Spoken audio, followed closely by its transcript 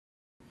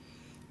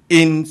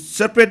In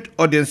separate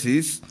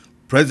audiences,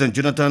 President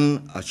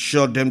Jonathan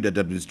assured them that the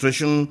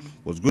administration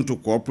was going to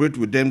cooperate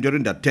with them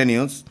during their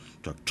tenures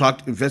to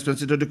attract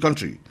investments into the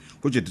country,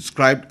 which he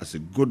described as a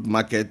good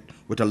market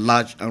with a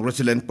large and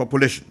resilient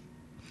population.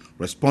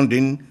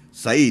 Responding,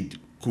 Saeed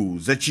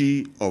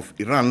Kuzechi of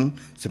Iran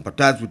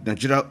sympathized with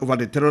Nigeria over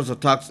the terrorist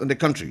attacks in the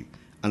country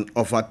and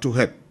offered to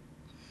help.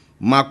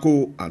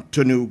 Marco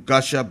Antonio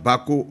Garcia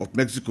Baco of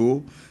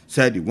Mexico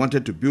said he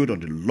wanted to build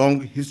on the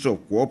long history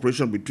of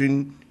cooperation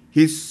between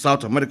his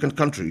South American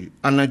country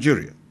and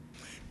Nigeria.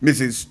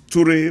 Mrs.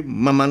 Toure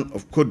Maman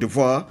of Cote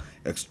d'Ivoire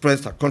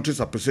expressed her country's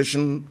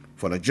appreciation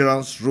for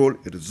Nigeria's role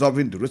in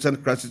resolving the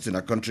recent crisis in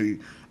her country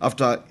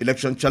after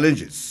election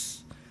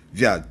challenges.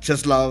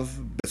 Vyacheslav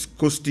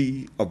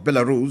Beskosti of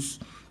Belarus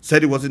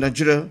said he was in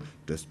Nigeria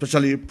to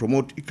especially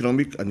promote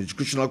economic and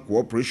educational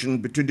cooperation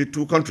between the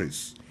two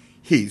countries,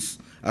 his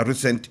a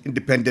recent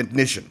independent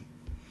nation.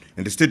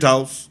 In the State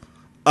House,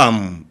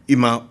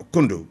 Ima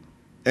Okondo,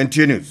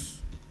 NTA News.